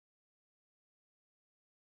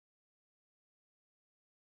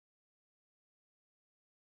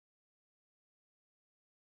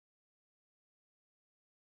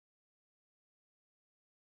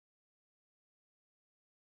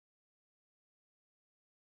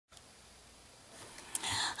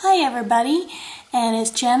Hi everybody, and it's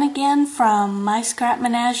Jen again from My Scrap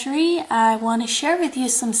Menagerie. I want to share with you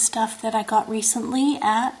some stuff that I got recently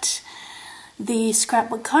at the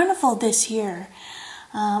Scrapbook Carnival this year.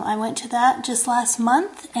 I went to that just last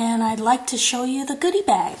month, and I'd like to show you the goodie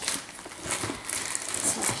bag.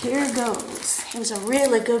 So here goes. It was a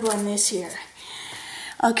really good one this year.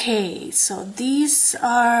 Okay, so these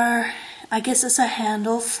are, I guess it's a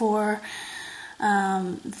handle for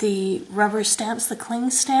the rubber stamps, the cling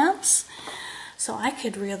stamps. So I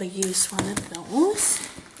could really use one of those.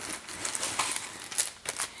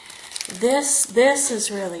 This is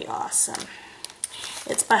really awesome.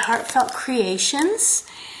 It's by Heartfelt Creations,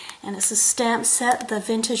 and it's a stamp set, the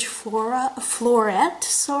Vintage Florette,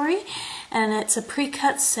 and it's a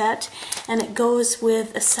pre-cut set, and it goes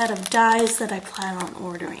with a set of dies that I plan on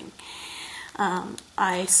ordering.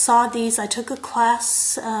 I saw these, I took a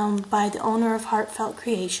class by the owner of Heartfelt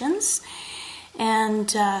Creations,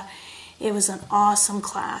 and it was an awesome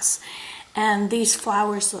class. And these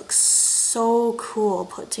flowers look so cool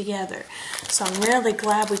put together. So I'm really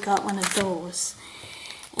glad we got one of those.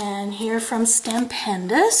 And here from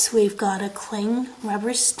Stampendous, we've got a cling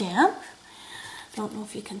rubber stamp. Don't know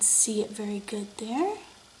if you can see it very good there.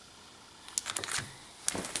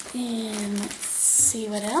 And let's see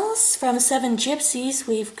what else. From Seven Gypsies,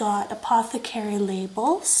 we've got apothecary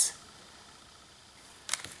labels.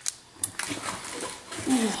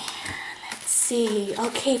 Let's see.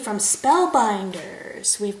 Okay, from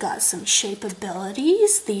Spellbinders, we've got some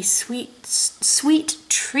Shapeabilities. These sweet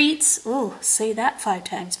treats. Ooh, say that 5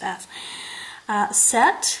 times fast.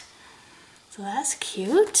 Set. So that's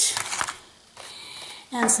cute.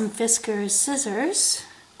 And some Fiskars scissors.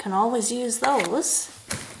 Can always use those.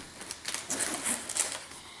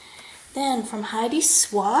 Then from Heidi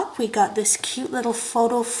Swap, we got this cute little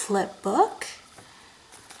photo flip book.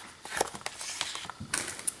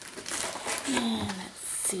 And let's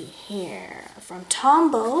see here. From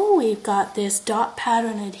Tombow, we've got this dot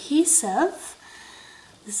pattern adhesive.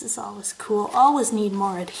 This is always cool. Always need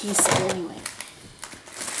more adhesive anyway.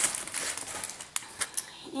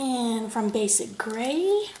 And from Basic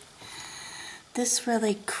Gray, this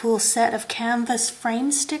really cool set of canvas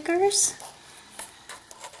frame stickers.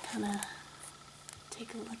 Kind of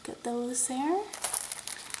take a look at those there.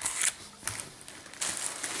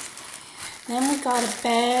 Then we got a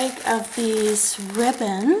bag of these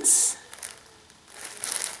ribbons.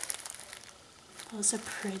 Those are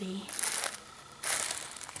pretty.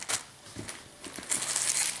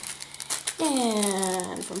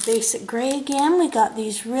 And from Basic Gray again, we got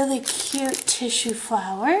these really cute tissue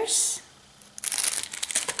flowers.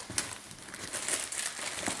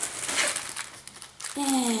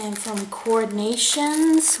 And from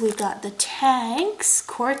Coordinations, we got the tags,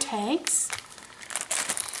 core tags.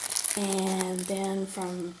 And then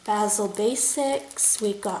from Basil Basics,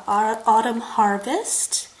 we've got Autumn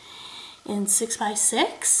Harvest in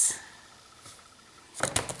 6x6.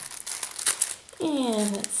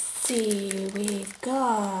 And let's see, we've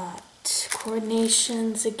got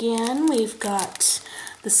Coordinations again. We've got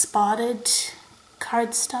the spotted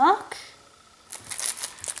cardstock.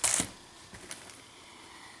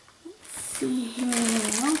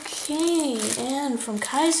 Here. Okay, and from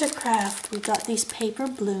Kaisercraft we got these paper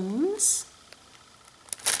blooms.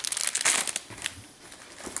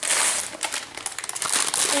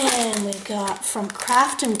 And we got from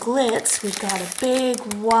Craft and Glitz, we got a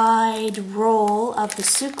big wide roll of the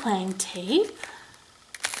Suclang tape.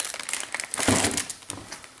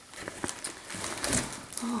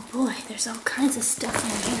 Oh boy, there's all kinds of stuff in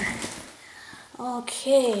here.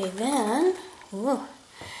 Okay, then, whoa.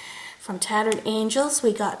 From Tattered Angels,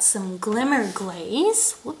 we got some Glimmer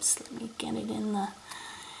Glaze. Whoops, let me get it in the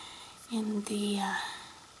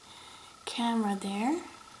camera there.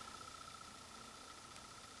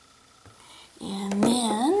 And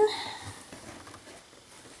then,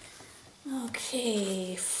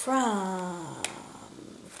 okay, from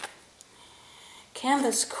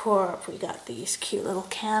Canvas Corp, we got these cute little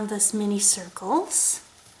canvas mini circles.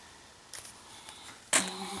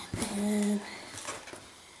 And then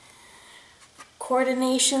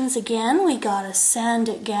Coordinations again, we got a Sand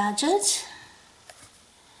It Gadget.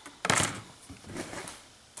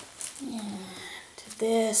 And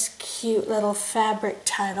this cute little fabric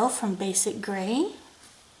title from Basic Gray.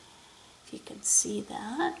 If you can see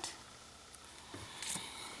that.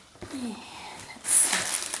 And let's see.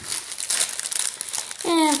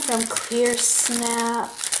 And from Clear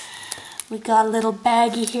Snap, we got a little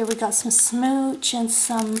baggie here. We got some smooch and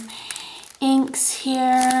some inks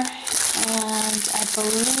here. And I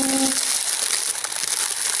believe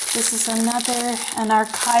this is an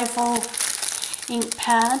archival ink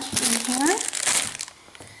pad in here.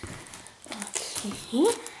 Okay.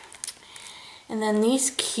 And then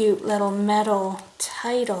these cute little metal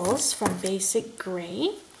titles from Basic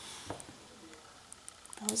Gray.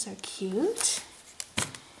 Those are cute.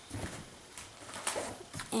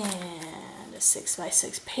 And a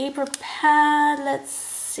 6x6 paper pad. Let's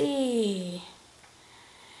see.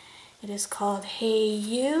 It is called Hey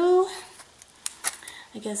You.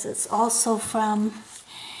 I guess it's also from,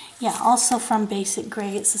 yeah, also from Basic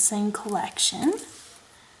Gray. It's the same collection.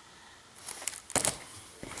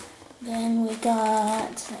 Then we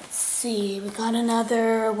got, let's see, we got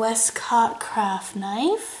another Westcott craft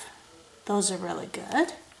knife. Those are really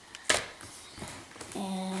good.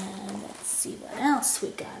 And let's see what else we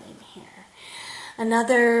got in here.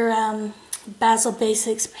 Another Basil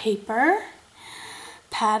Basics paper,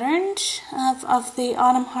 patterned of the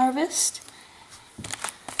autumn harvest.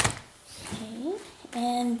 Okay,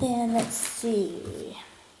 and then let's see.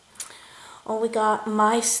 Oh, we got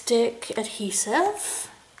My Stick adhesive.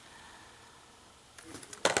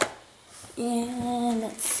 And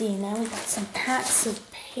let's see, now we got some packs of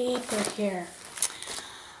paper here.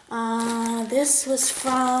 This was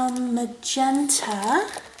from Magenta.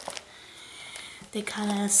 They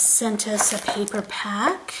kind of sent us a paper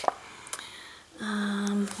pack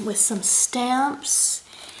with some stamps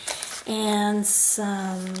and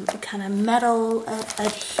some kind of metal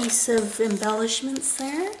adhesive embellishments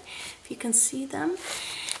there, if you can see them.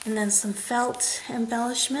 And then some felt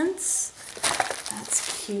embellishments.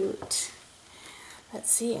 That's cute. Let's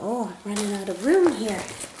see. Oh, I'm running out of room here.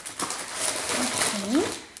 Okay.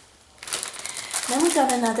 Then we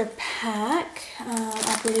got another pack.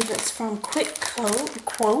 I believe it's from Quick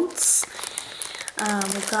Quotes.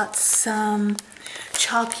 We've got some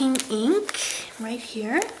chalking ink right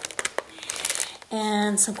here.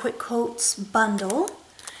 And some Quick Quotes bundle.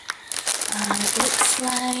 It looks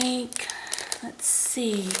like, let's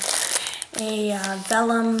see, a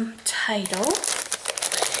vellum title.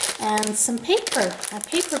 And some paper, a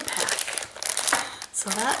paper pack.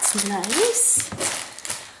 So that's nice.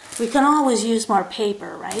 We can always use more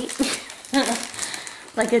paper, right?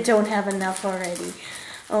 Like I don't have enough already.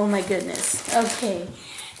 Oh my goodness. Okay,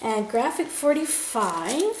 and Graphic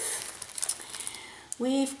 45.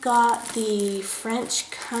 We've got the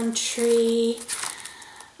French Country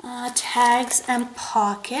tags and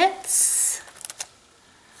pockets.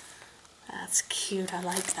 That's cute, I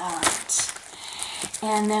like that.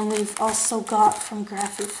 And then we've also got from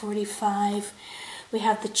Graphic 45, we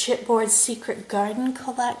have the Chipboard Secret Garden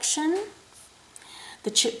collection,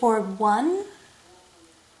 the Chipboard 1.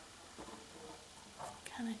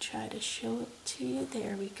 Kind of try to show it to you.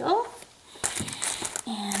 There we go.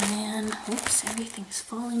 And then, oops, everything's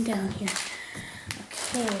falling down here.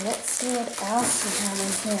 Okay, let's see what else we have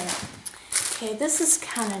in here. Okay, this is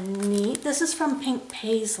kind of neat. This is from Pink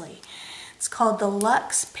Paisley. It's called the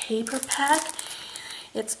Luxe Paper Pack.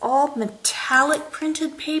 It's all metallic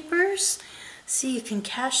printed papers. See, you can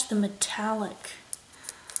catch the metallic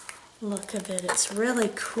look of it. It's really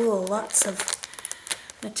cool. Lots of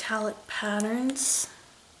metallic patterns.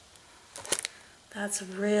 That's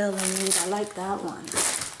really neat. I like that one.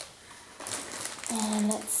 And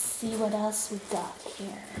let's see what else we got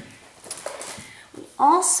here. We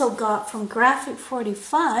also got from Graphic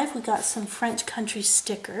 45, we got some French Country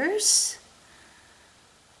stickers.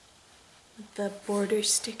 The border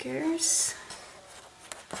stickers.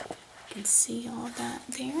 You can see all that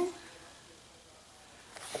there.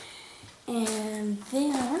 And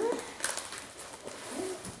then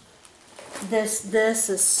this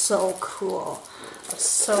is so cool. I'm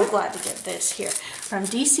so glad to get this here. From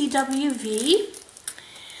DCWV,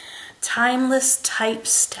 Timeless Type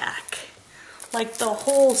Stack. Like the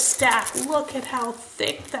whole stack. Look at how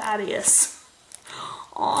thick that is.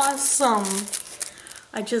 Awesome.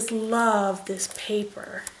 I just love this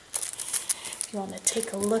paper. If you want to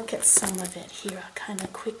take a look at some of it here, I'll kind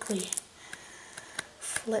of quickly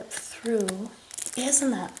flip through.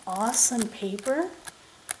 Isn't that awesome paper?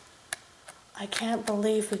 I can't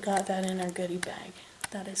believe we got that in our goodie bag.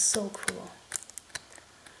 That is so cool.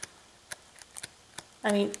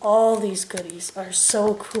 I mean, all these goodies are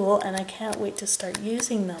so cool, and I can't wait to start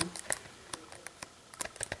using them.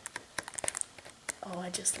 Oh, I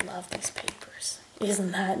just love these papers.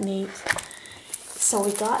 Isn't that neat? So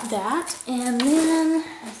we got that, and then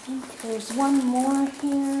I think there's one more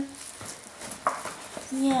here.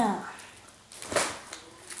 Yeah.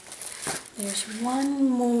 There's one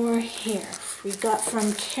more here. We got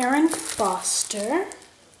from Karen Foster.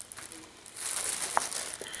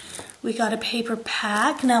 We got a paper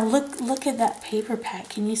pack. Now look at that paper pack.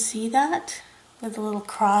 Can you see that? with the little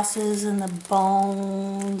crosses and the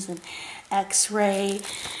bones and x-ray.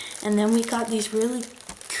 And then we got these really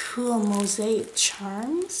cool mosaic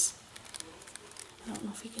charms. I don't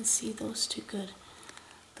know if you can see those too good.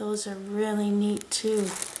 Those are really neat too.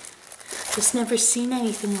 Just never seen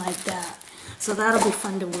anything like that. So that'll be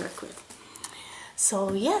fun to work with.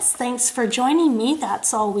 So yes, thanks for joining me.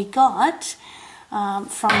 That's all we got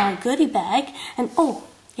from our goodie bag. And oh,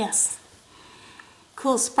 yes,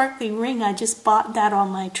 cool sparkly ring. I just bought that on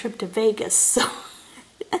my trip to Vegas. So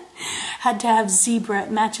had to have zebra.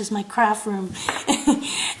 It matches my craft room.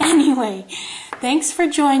 Anyway, thanks for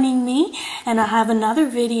joining me. And I'll have another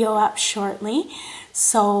video up shortly.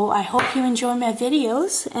 So I hope you enjoy my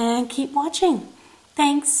videos and keep watching.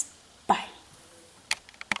 Thanks.